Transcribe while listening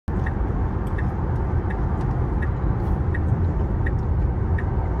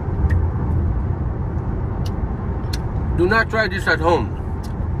not try this at home.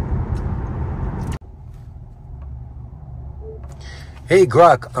 Hey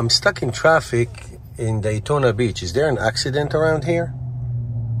Grok, I'm stuck in traffic in Daytona Beach. Is there an accident around here?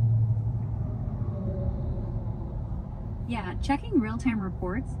 Yeah, checking real-time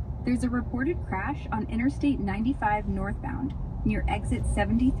reports, there's a reported crash on Interstate 95 northbound near exit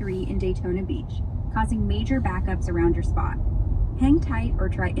 73 in Daytona Beach, causing major backups around your spot. Hang tight or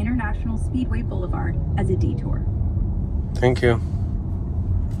try International Speedway Boulevard as a detour. Thank you.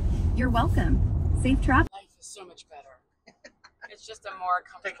 You're welcome. Safe travel. Life is so much better. It's just a more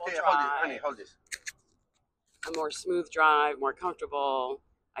comfortable drive. Honey, hold this. A more smooth drive, more comfortable.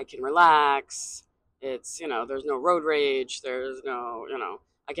 I can relax. It's, you know, there's no road rage. There's no, you know,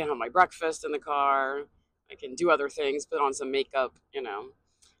 I can have my breakfast in the car. I can do other things, put on some makeup, you know.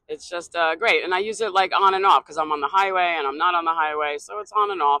 It's just great. And I use it like on and off because I'm on the highway and I'm not on the highway. So it's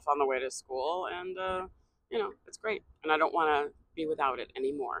on and off on the way to school. And, you know, it's great. And I don't want to be without it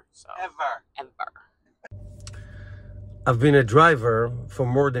anymore. So Ever. I've been a driver for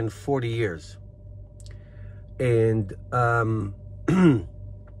more than 40 years. And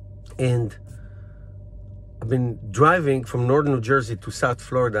and I've been driving from northern New Jersey to South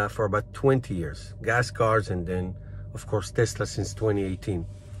Florida for about 20 years. Gas cars and then, of course, Tesla since 2018.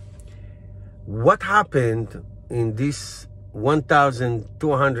 What happened in this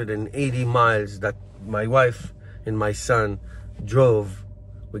 1,280 miles that my wife and my son drove?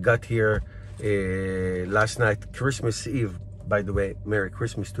 We got here last night, Christmas Eve, by the way, Merry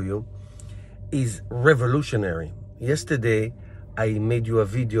Christmas to you, is revolutionary. Yesterday, I made you a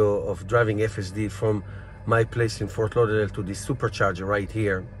video of driving FSD from my place in Fort Lauderdale to the supercharger right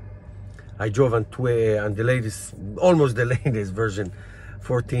here. I drove on the latest, almost the latest version,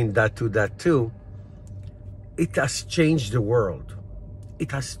 14.2.2. It has changed the world.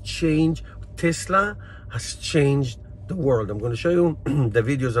 It has changed. Tesla has changed the world. I'm going to show you the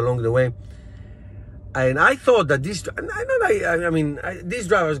videos along the way. And I thought that these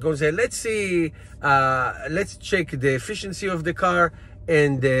drivers going to say, let's see, let's check the efficiency of the car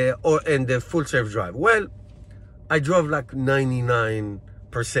and the full self drive. Well, I drove like 99%.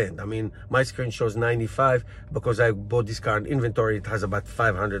 I mean, my screen shows 95 because I bought this car in inventory. It has about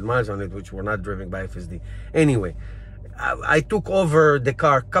 500 miles on it, which were not driven by FSD. Anyway, I took over the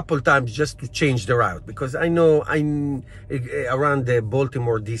car a couple times just to change the route because I know I'm around the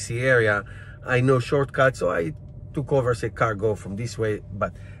Baltimore, DC area. I know shortcuts, so I took over, say, car, go from this way.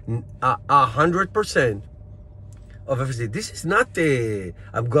 But 100% of FSD. This is not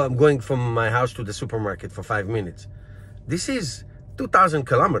I'm going from my house to the supermarket for 5 minutes. This is 2,000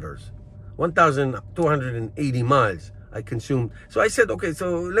 kilometers, 1,280 miles I consumed. So I said, okay,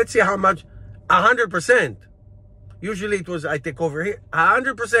 so let's see how much. 100%. Usually it was I take over here.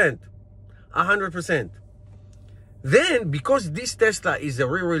 100%. 100%. Then, because this Tesla is a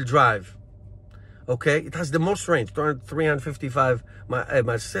rear-wheel drive, okay, it has the most range, 355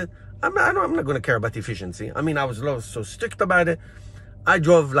 miles. I'm not going to care about efficiency. I mean, I was so strict about it. I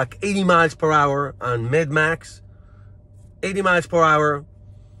drove like 80 miles per hour on Mad Max. 80 miles per hour.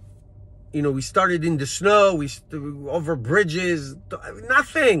 You know, we started in the snow. We over bridges.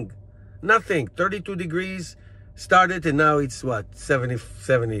 Nothing. 32 degrees started, and now it's what?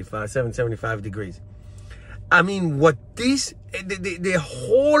 75 degrees. I mean, what this, the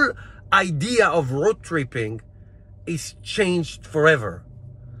whole idea of road tripping is changed forever.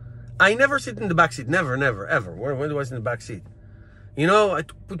 I never sit in the back seat. Never, ever. When do I sit in the back seat? You know, I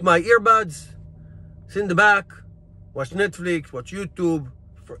put my earbuds, sit in the back, watch Netflix, watch YouTube.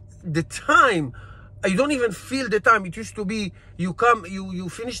 For the time, you don't even feel the time. It used to be, you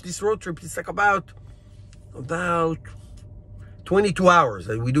finish this road trip, it's like about 22 hours.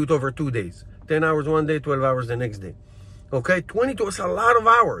 We do it over 2 days. 10 hours one day, 12 hours the next day. Okay, 22 is a lot of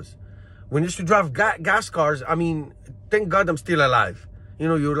hours. When you used to drive gas cars, I mean, thank God I'm still alive. You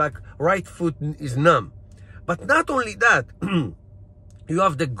know, you're like, right foot is numb. But not only that, you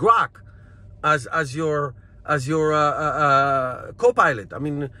have the Grok as your co-pilot. I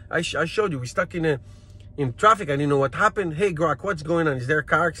mean, I showed you, we stuck in traffic. I didn't know what happened. Hey Grok, what's going on? Is there a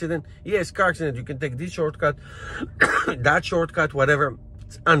car accident? Yes, car accident. You can take this shortcut, that shortcut, whatever.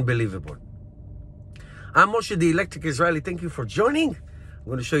 It's unbelievable. I'm Moshe, the Electric Israeli. Thank you for joining. I'm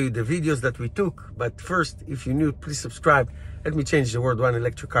going to show you the videos that we took. But first, if you're new, please subscribe. Let me change the world one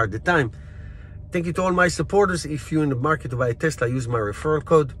electric car at a time. Thank you to all my supporters. If you're in the market to buy a Tesla, use my referral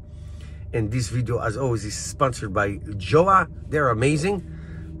code. And this video, as always, is sponsored by Joa. They're amazing,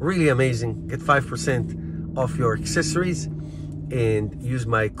 really amazing. Get 5% off your accessories and use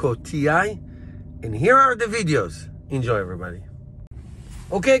my code TI. And here are the videos. Enjoy, everybody.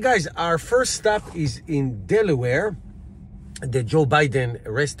 Okay, guys, our first stop is in Delaware. the Joe Biden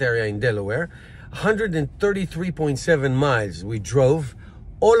rest area in Delaware. 133.7 miles we drove,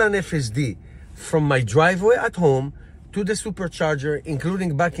 all on FSD, from my driveway at home to the supercharger,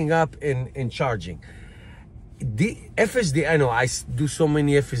 including backing up and charging. The FSD, I know I do so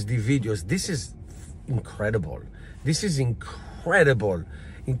many FSD videos. This is incredible. This is incredible.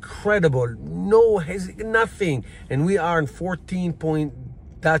 No, nothing. And we are on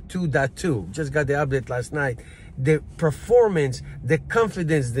 14.2.2. Just got the update last night. The performance, the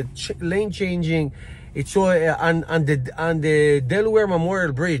confidence, the lane changing. It's so on the Delaware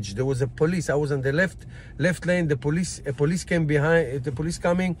Memorial Bridge. There was a police. I was on the left lane. A police came behind. The police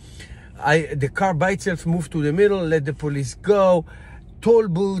coming. The car by itself moved to the middle. Let the police go. Toll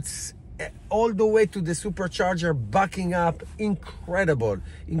booths, all the way to the supercharger, backing up. Incredible.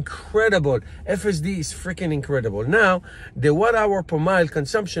 FSD is freaking incredible. Now the watt-hour per mile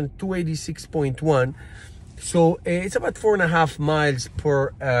consumption 286.1. So it's about 4.5 miles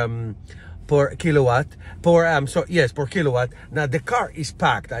per kilowatt. Per kilowatt. Now the car is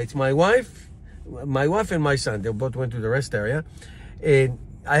packed. It's my wife and my son. They both went to the rest area, and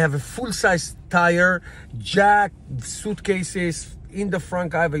I have a full-size tire, jack, suitcases in the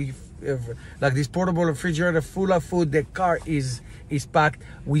front. I have like this portable refrigerator full of food. The car is packed.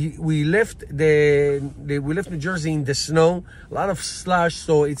 We left New Jersey in the snow, a lot of slush,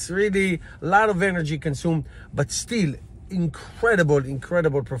 so it's really a lot of energy consumed, but still incredible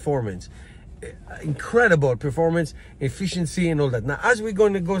performance, efficiency and all that. Now as we're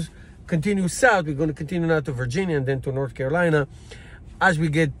going to continue south, we're going to continue now to Virginia and then to North Carolina. As we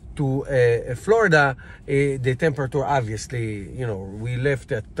get to Florida, the temperature, obviously, we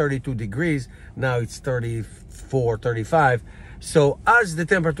left at 32 degrees. Now it's 34, 35. So as the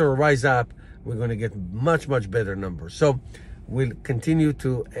temperature rise up, we're going to get much better numbers. So we'll continue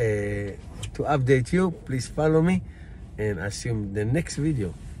to update you. Please follow me, and I'll see you in the next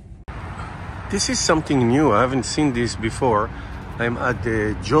video. This is something new. I haven't seen this before. I'm at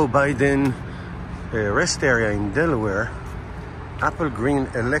the Joe Biden rest area in Delaware. Apple Green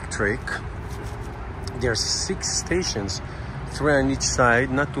Electric. There's 6 stations, 3 on each side,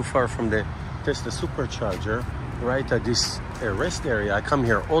 not too far from the Tesla supercharger, right at this rest area. I come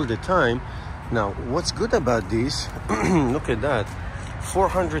here all the time. Now, what's good about this, look at that,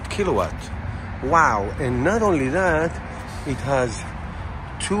 400 kilowatt. Wow, and not only that, it has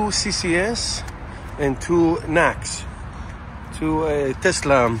 2 CCS and 2 NACs, 2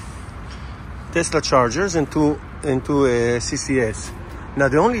 Tesla chargers and 2 CCS. Now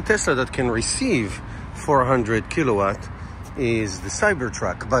the only Tesla that can receive 400 kilowatt is the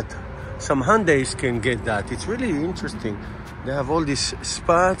Cybertruck, but some Hyundais can get that. It's really interesting. They have all these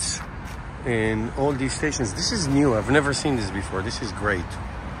spots and all these stations. This is new. I've never seen this before. This is great.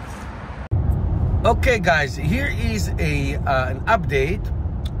 Okay guys, here is an update.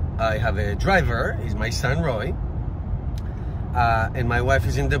 I have a driver. He's my son Roy, and my wife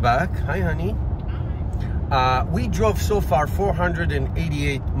is in the back. Hi honey. We drove so far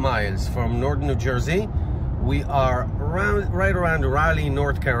 488 miles from northern New Jersey. We are right around Raleigh,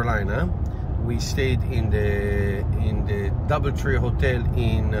 North Carolina. We stayed in the DoubleTree Hotel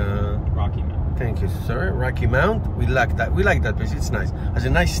in Rocky Mount. Thank you, sir. Rocky Mount. We like that. We like that place. It's nice. Has a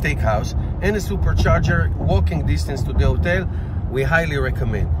nice steakhouse and a supercharger. Walking distance to the hotel. We highly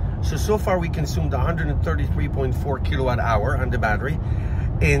recommend. So far we consumed 133.4 kilowatt hour on the battery,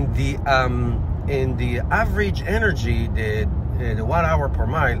 and the average energy, the watt hour per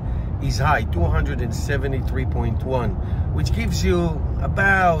mile is high, 273.1, which gives you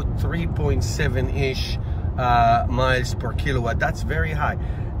about 3.7-ish miles per kilowatt. That's very high.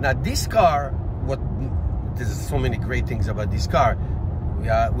 Now this car, there's so many great things about this car.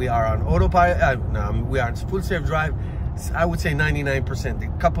 We are on autopilot, we are on full safe drive. I would say 99%. A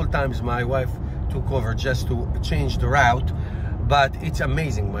couple times my wife took over just to change the route, but it's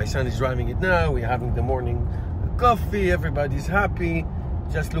amazing. My son is driving it now. We're having the morning coffee. Everybody's happy.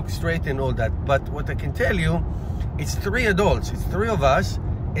 Just look straight and all that. But what I can tell you, it's 3 adults. It's 3 of us,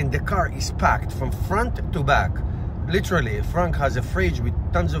 and the car is packed from front to back. Literally, front has a fridge with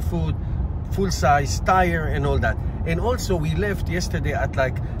tons of food, full-size tire and all that. And also, we left yesterday at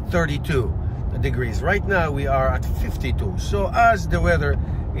like 32 degrees. Right now, we are at 52. So as the weather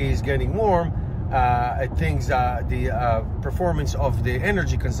is getting warm, I think the performance of the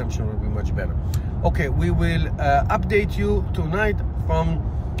energy consumption will be much better. Okay, we will update you tonight from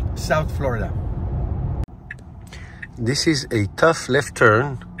South Florida. This is a tough left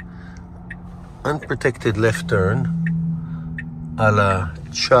turn, unprotected left turn, a la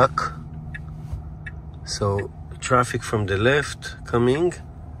Chuck. So traffic from the left coming,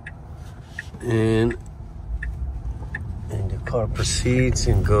 and the car proceeds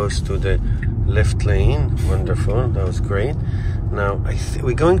and goes to the left lane. Wonderful, that was great. Now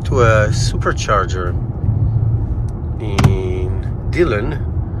we're going to a supercharger in Dillon,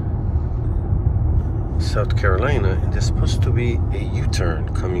 South Carolina, and there's supposed to be a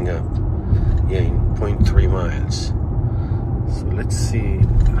U-turn coming up, in 0.3 miles. So let's see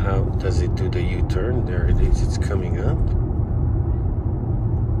how does it do the U-turn. There it is, it's coming up.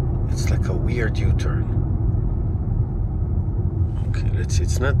 It's like a weird U-turn. Okay, let's see,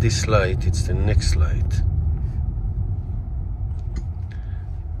 it's not this light, it's the next light.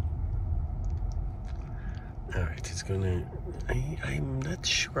 Alright, it's gonna... I'm not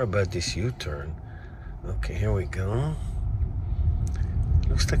sure about this U-turn. Okay, here we go.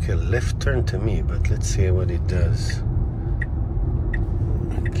 Looks like a left turn to me, but let's see what it does.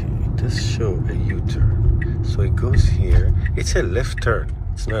 Okay, it does show a U-turn. So it goes here. It's a left turn.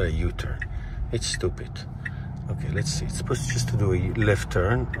 It's not a U-turn. It's stupid. Okay, let's see. It's supposed just to do a left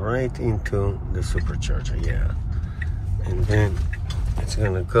turn right into the supercharger. Yeah. And then it's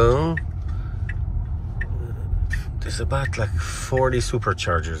gonna go. There's about like 40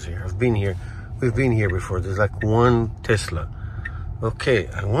 superchargers here. I've been here. We've been here before. There's like one Tesla. Okay,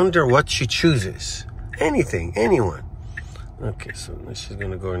 I wonder what she chooses. Anything, anyone. Okay, so she's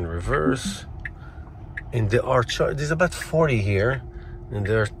gonna go in reverse. And there are there's about 40 here, and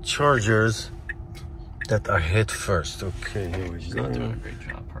there are chargers that are head first. Okay, here we go. She's not doing a great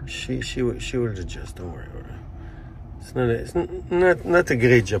job, her. She will adjust. Don't worry about it. It's not a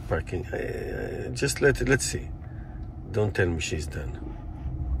great job parking. Just let's see. Don't tell me she's done.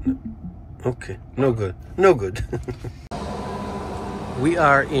 Okay, no good, no good. We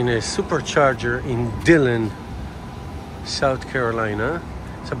are in a supercharger in Dillon, South Carolina.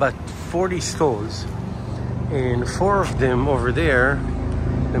 It's about 40 stalls, and 4 of them over there,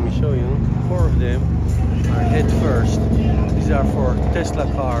 let me show you, 4 of them are head first. These are for Tesla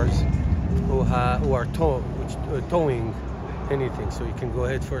cars who are towing anything, so you can go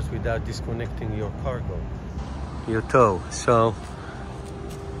head first without disconnecting your cargo, your tow. So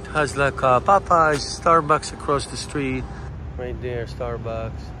it has like a Popeyes, Starbucks across the street. Right there,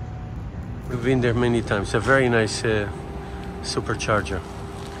 Starbucks. We've been there many times. It's a very nice supercharger.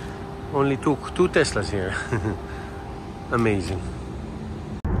 Only two Teslas here. Amazing.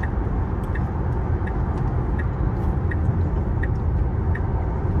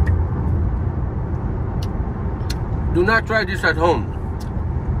 Do not try this at home.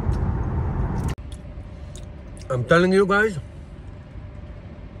 I'm telling you guys,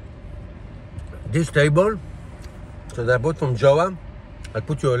 this table, so that I bought from Joa, I'll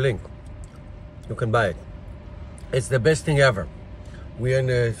put you a link. You can buy it. It's the best thing ever. We're in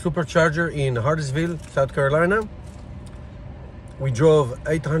a supercharger in Hartsville, South Carolina. We drove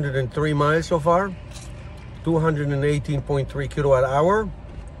 803 miles so far, 218.3 kilowatt hour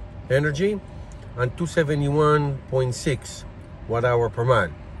energy, and 271.6 watt hour per mile.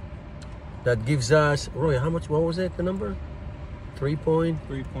 That gives us, Roy, how much, what was it, the number?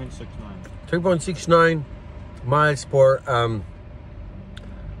 3.69 miles per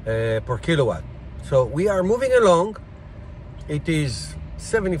kilowatt. So we are moving along. It is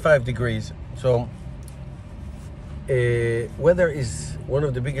 75 degrees. So weather is one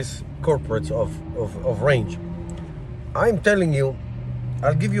of the biggest culprits of range. I'm telling you,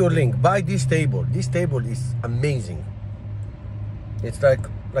 I'll give you a link. Buy this table. This table is amazing. It's like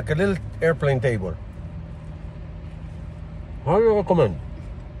a little airplane table. Highly recommend.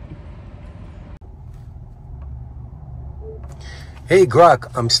 Hey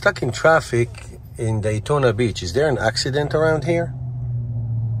Grok, I'm stuck in traffic in Daytona Beach. Is there an accident around here?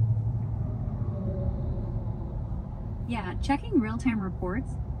 Yeah, checking real-time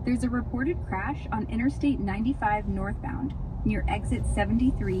reports, there's a reported crash on Interstate 95 northbound near exit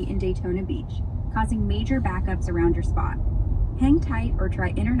 73 in Daytona Beach, causing major backups around your spot. Hang tight or try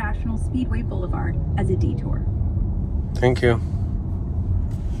International Speedway Boulevard as a detour. Thank you.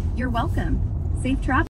 You're welcome. Safe travel.